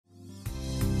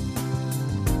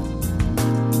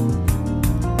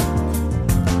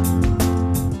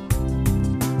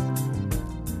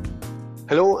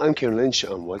Hello, I'm Ciarán Lynch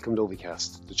and welcome to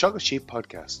OviCast, the Teagasc Sheep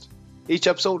podcast. Each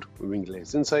episode, we bring the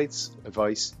latest insights,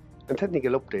 advice and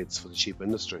technical updates for the sheep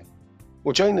industry.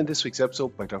 We're joined in this week's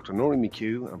episode by Dr. Noirín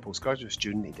McHugh and postgraduate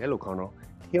student Edel O'Connor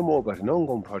to hear more about an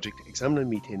ongoing project examining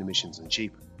methane emissions in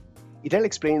sheep. Edel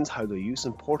explains how they're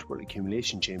using portable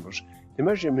accumulation chambers to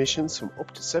measure emissions from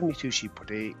up to 72 sheep per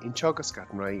day in Teagasc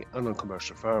Athenry and on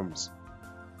commercial farms.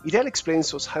 Edel explains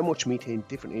to us how much methane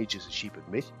different ages of sheep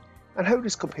emit and how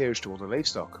this compares to other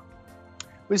livestock.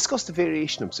 We discuss the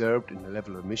variation observed in the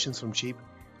level of emissions from sheep,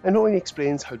 and Noirín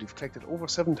explains how they've collected over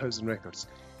 7,000 records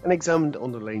and examined the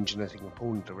underlying genetic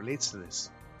component that relates to this.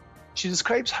 She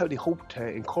describes how they hope to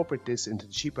incorporate this into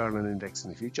the Sheep Ireland Index in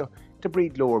the future to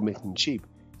breed lower emitting sheep,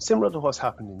 similar to what's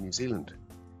happened in New Zealand.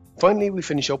 Finally, we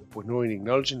finish up with Noirín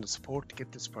acknowledging the support to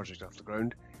get this project off the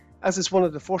ground, as it's one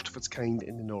of the first of its kind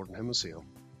in the Northern Hemisphere.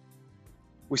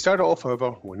 We start off,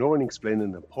 however, with Noirín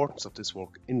explaining the importance of this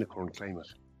work in the current climate.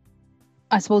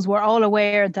 I suppose we're all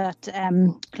aware that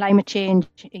climate change,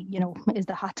 is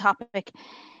the hot topic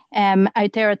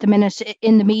out there at the minute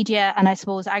in the media, and I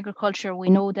suppose agriculture. We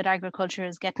know that agriculture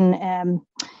is getting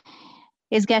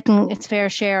its fair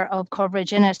share of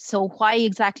coverage in it. So why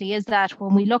exactly is that?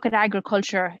 When we look at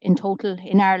agriculture in total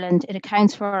in Ireland, it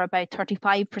accounts for about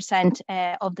 35%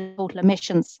 of the total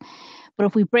emissions. But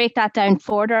if we break that down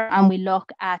further and we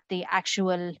look at the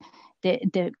actual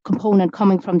the component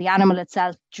coming from the animal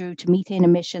itself due to methane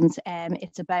emissions,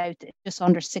 it's about just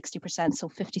under 60%. So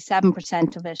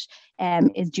 57% of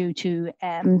it is due to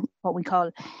what we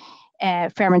call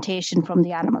fermentation from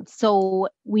the animals. So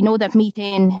we know that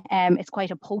methane is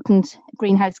quite a potent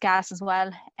greenhouse gas as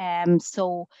well.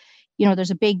 So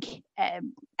there's a big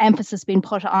emphasis being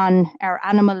put on our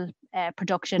animal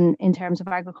production in terms of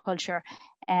agriculture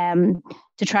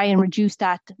to try and reduce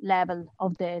that level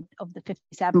of the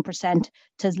 57%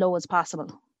 to as low as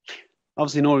possible.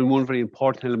 Obviously, Noirín, one very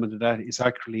important element of that is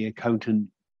accurately accounting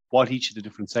what each of the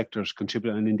different sectors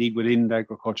contribute, and indeed within the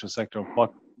agricultural sector,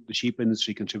 what the sheep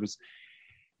industry contributes.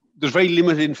 There's very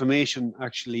limited information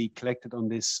actually collected on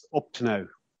this up to now.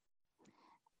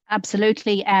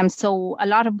 Absolutely. So a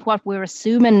lot of what we're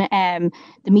assuming the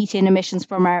methane emissions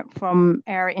from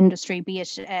our industry, be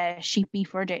it sheep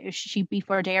beef or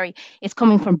dairy, is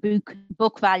coming from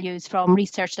book values from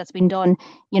research that's been done.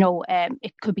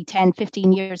 It could be 10,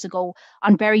 15 years ago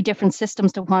on very different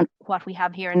systems to what we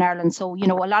have here in Ireland. So a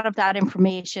lot of that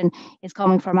information is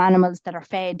coming from animals that are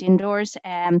fed indoors.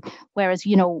 Whereas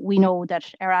we know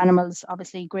that our animals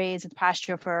obviously graze at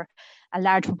pasture for a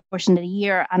large proportion of the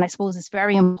year. And I suppose it's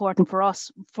very important for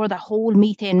us, for the whole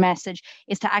methane message,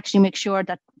 is to actually make sure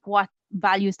that what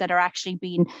values that are actually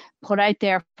being put out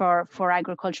there for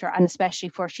agriculture, and especially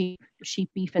for sheep,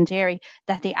 beef and dairy,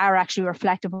 that they are actually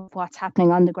reflective of what's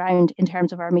happening on the ground in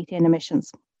terms of our methane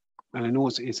emissions. And I know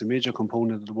it's a major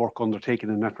component of the work undertaken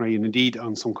in that way, and indeed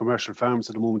on some commercial farms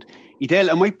at the moment.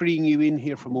 Edel, I might bring you in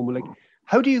here for a moment.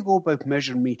 How do you go about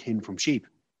measuring methane from sheep?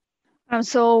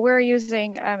 So we're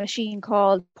using a machine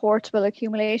called portable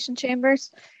accumulation chambers.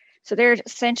 So they're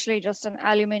essentially just an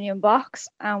aluminium box,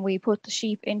 and we put the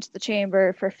sheep into the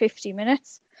chamber for 50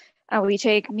 minutes. And we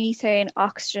take methane,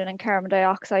 oxygen and carbon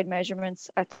dioxide measurements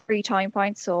at 3 time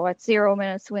points. So at 0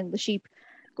 minutes when the sheep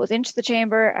goes into the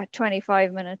chamber, at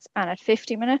 25 minutes and at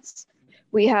 50 minutes.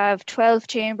 We have 12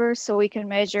 chambers, so we can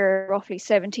measure roughly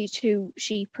 72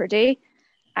 sheep per day.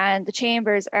 And the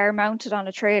chambers are mounted on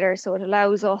a trailer, so it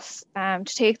allows us to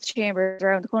take the chambers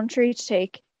around the country to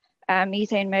take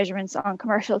methane measurements on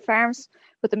commercial farms.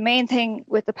 But the main thing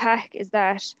with the pack is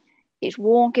that it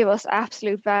won't give us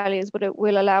absolute values, but it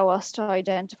will allow us to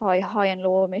identify high and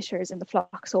low emitters in the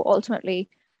flock. So ultimately,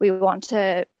 we want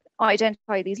to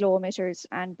identify these low emitters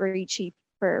and breed sheep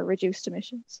for reduced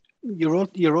emissions. You're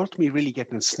ultimately really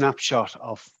getting a snapshot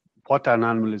of what that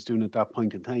animal is doing at that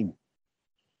point in time.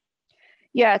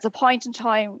 Yeah, it's a point in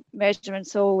time measurement.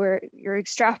 So you're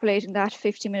extrapolating that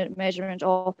 50-minute measurement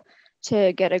up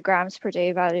to get a grams per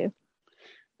day value.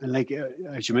 And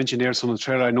as you mentioned there, some of the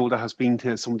trailer, I know that has been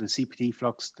to some of the CPT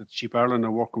flocks that Sheep Ireland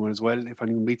are working with as well. If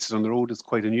anyone meets it on the road, it's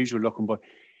quite unusual looking, but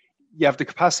you have the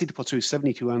capacity to put through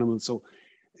 72 animals. So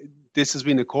this has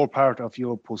been a core part of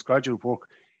your postgraduate work.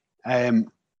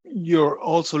 You're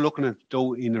also looking at,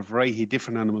 though, in a variety of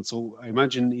different animals. So I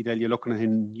imagine, Edel, you're looking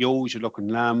at ewes, you're looking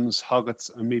at lambs,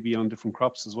 hoggets, and maybe on different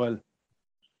crops as well.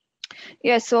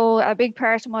 Yeah, so a big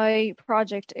part of my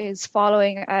project is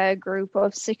following a group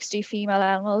of 60 female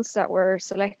animals that were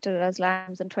selected as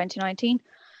lambs in 2019.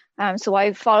 So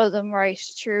I've followed them right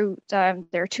through. They're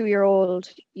 2-year-old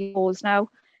ewes now.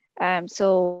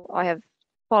 So I have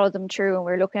followed them through, and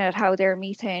we're looking at how their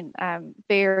methane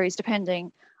varies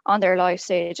depending on their life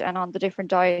stage and on the different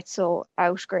diets, so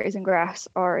out grazing grass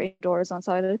or indoors on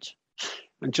silage.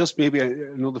 And just maybe, I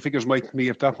know the figures mightn't be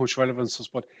of that much relevance,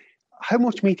 but how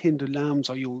much methane do lambs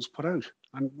or ewes put out?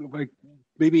 And like,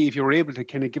 maybe if you're able to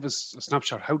kind of give us a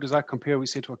snapshot, how does that compare, we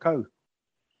say, to a cow?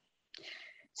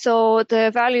 So the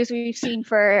values we've seen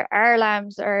for our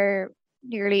lambs are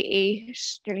nearly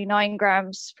 9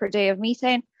 grams per day of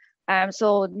methane.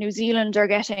 So New Zealand are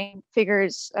getting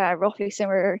figures roughly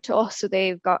similar to us. So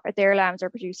their lambs are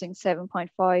producing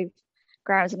 7.5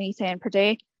 grams of methane per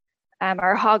day.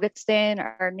 Our hoggets then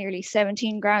are nearly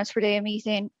 17 grams per day of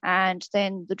methane, and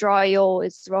then the dry ewe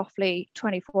is roughly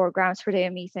 24 grams per day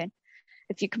of methane.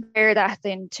 If you compare that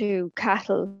then to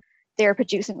cattle, they're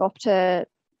producing up to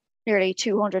nearly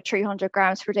 200, 300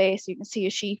 grams per day. So you can see a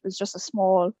sheep is just a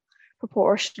small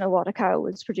proportion of what a cow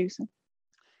is producing.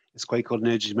 It's quite good.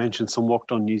 And as you mentioned, some work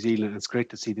done in New Zealand. It's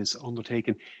great to see this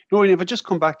undertaken. Noirín, if I just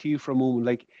come back to you for a moment,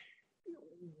 like,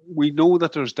 we know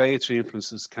that there's dietary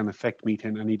influences can affect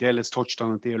methane, and Edel has touched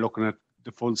on it there, looking at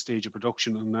the full stage of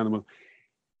production on an animal.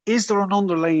 Is there an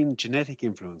underlying genetic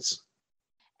influence?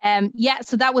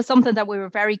 So that was something that we were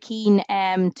very keen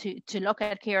to look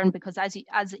at, Ciarán, because as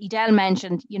Edel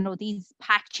mentioned, these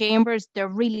pack chambers, they're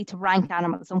really to rank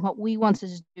animals. And what we wanted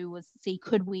to do was see,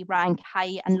 could we rank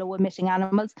high and low emitting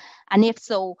animals? And if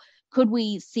so, could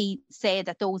we say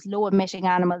that those low emitting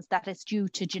animals, that it's due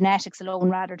to genetics alone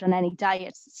rather than any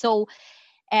diets? So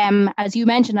as you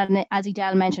mentioned, and as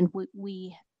Edel mentioned,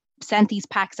 we sent these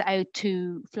packs out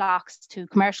to flocks, to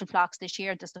commercial flocks this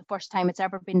year. This is the first time it's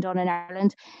ever been done in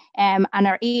Ireland. And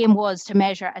our aim was to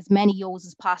measure as many ewes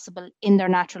as possible in their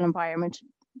natural environment,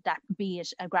 that be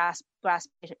it a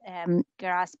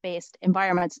grass-based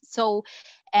environment. So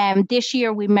this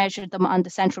year we measured them on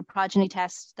the central progeny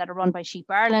tests that are run by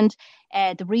Sheep Ireland.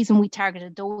 The reason we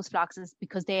targeted those flocks is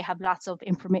because they have lots of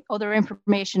other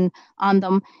information on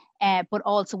them, but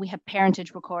also we have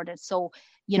parentage recorded. So,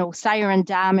 sire and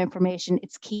dam information,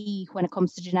 it's key when it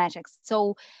comes to genetics.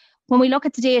 So when we look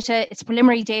at the data, it's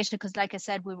preliminary data because, like I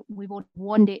said, we've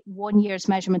only 1 year's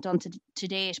measurement done to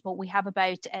date, but we have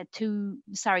about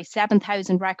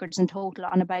 7,000 records in total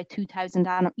on about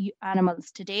 2,000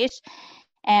 animals to date.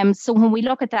 So when we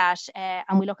look at that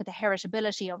and we look at the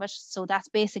heritability of it, so that's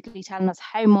basically telling us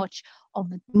how much of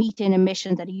the methane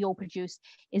emission that a ewe produced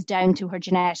is down to her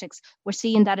genetics. We're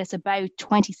seeing that it's about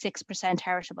 26%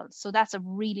 heritable. So that's a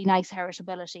really nice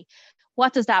heritability.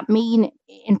 What does that mean?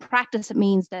 In practice, it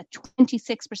means that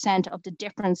 26% of the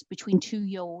difference between two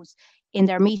ewes in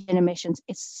their methane emissions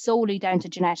is solely down to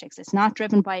genetics. It's not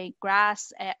driven by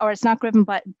grass, or it's not driven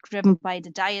by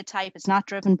the diet type. It's not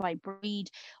driven by breed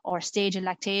or stage of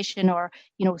lactation or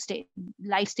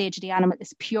life stage of the animal.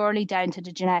 It's purely down to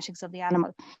the genetics of the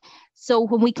animal. So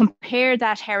when we compare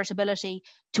that heritability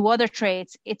to other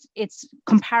traits, it's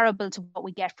comparable to what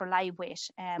we get for live weight,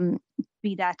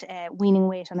 be that weaning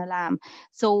weight on a lamb.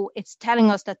 So it's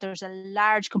telling us that there's a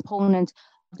large component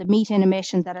of the methane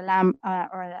emission that a lamb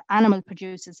or an animal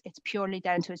produces. It's purely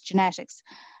down to its genetics.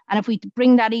 And if we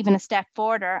bring that even a step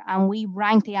further and we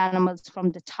rank the animals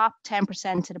from the top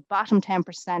 10% to the bottom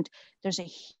 10%, there's a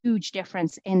huge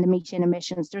difference in the methane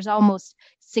emissions. There's almost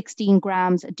 16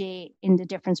 grams a day in the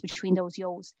difference between those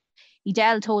ewes.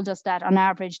 Edel told us that on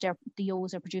average, the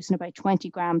ewes are producing about 20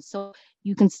 grams. So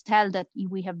you can tell that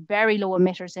we have very low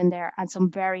emitters in there and some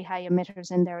very high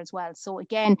emitters in there as well. So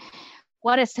again,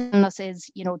 what it's telling us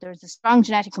is, there's a strong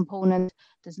genetic component.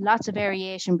 There's lots of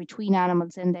variation between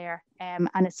animals in there, and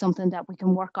it's something that we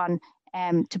can work on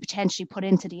to potentially put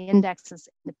into the indexes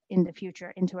in the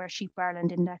future, into our Sheep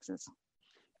Ireland indexes.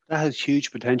 That has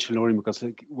huge potential, Noirín, because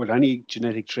with any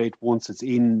genetic trait, once it's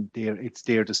in there, it's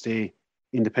there to stay,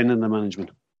 independent of management.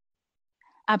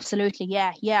 Absolutely,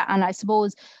 yeah. And I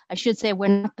suppose I should say we're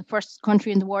not the first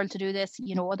country in the world to do this.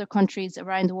 Other countries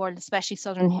around the world, especially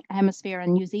Southern Hemisphere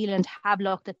and New Zealand, have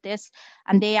looked at this,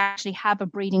 and they actually have a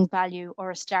breeding value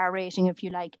or a star rating, if you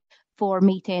like, for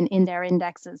methane in their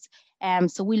indexes.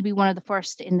 So we'll be one of the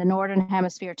first in the Northern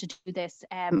Hemisphere to do this.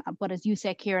 But as you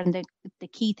say, Ciarán, the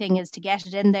key thing is to get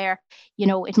it in there.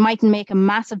 It mightn't make a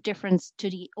massive difference to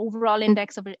the overall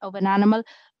index of an animal,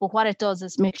 but what it does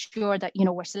is make sure that,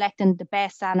 we're selecting the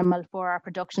best animal for our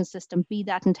production system, be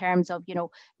that in terms of,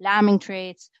 lambing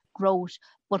traits, growth,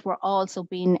 but we're also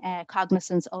being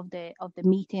cognizant of the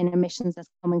methane emissions that's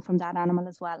coming from that animal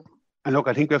as well. And look,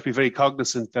 I think we have to be very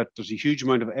cognizant that there's a huge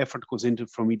amount of effort goes into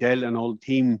from Edel and all the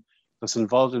team that's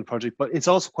involved in the project, but it's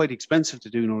also quite expensive to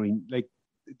do, Noirín. Like,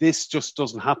 this just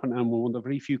doesn't happen, and we're one of the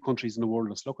very few countries in the world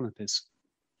that's looking at this.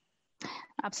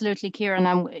 Absolutely, Ciarán.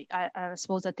 And I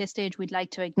suppose at this stage we'd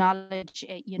like to acknowledge,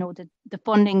 the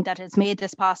funding that has made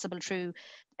this possible through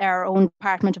our own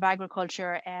Department of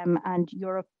Agriculture and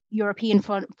European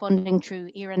funding through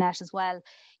ERANET as well.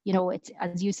 It's,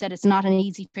 as you said, it's not an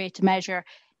easy trait to measure.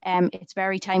 It's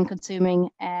very time consuming.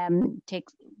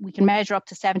 We can measure up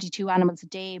to 72 animals a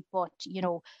day, but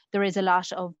there is a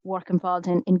lot of work involved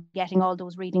in getting all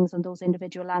those readings on those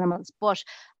individual animals. But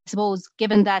I suppose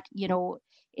given that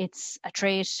it's a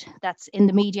trait that's in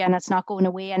the media and it's not going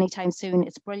away anytime soon,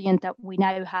 it's brilliant that we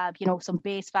now have some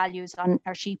base values on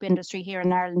our sheep industry here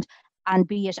in Ireland, and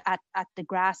be it at the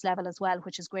grass level as well,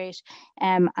 which is great.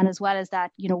 And as well as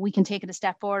that, we can take it a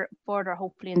step further,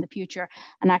 hopefully in the future,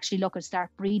 and actually look at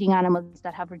start breeding animals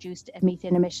that have reduced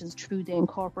methane emissions through the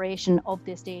incorporation of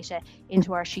this data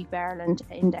into our Sheep Ireland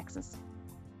indexes.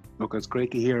 Look, it's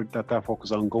great to hear that work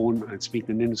is ongoing and it's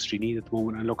meeting an industry need at the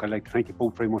moment. And look, I'd like to thank you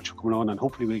both very much for coming on, and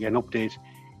hopefully we'll get an update,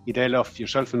 Edel, off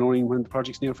yourself and Noirín when the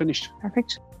project's near finished.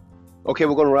 Perfect. Okay,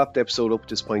 we're going to wrap the episode up at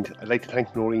this point. I'd like to thank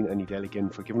Noirín and Edel again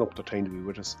for giving up their time to be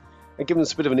with us and giving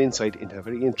us a bit of an insight into a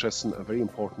very interesting and very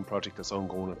important project that's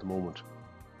ongoing at the moment.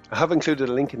 I have included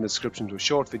a link in the description to a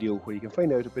short video where you can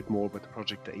find out a bit more about the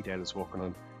project that Edel is working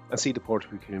on and see the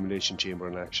portable accumulation chamber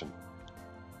in action.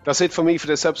 That's it for me for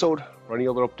this episode. For any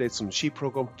other updates on the sheep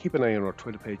programme, keep an eye on our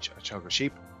Twitter page at Teagasc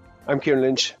Sheep. I'm Ciarán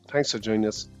Lynch. Thanks for joining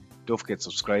us. Don't forget to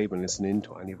subscribe and listen in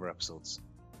to any of our episodes.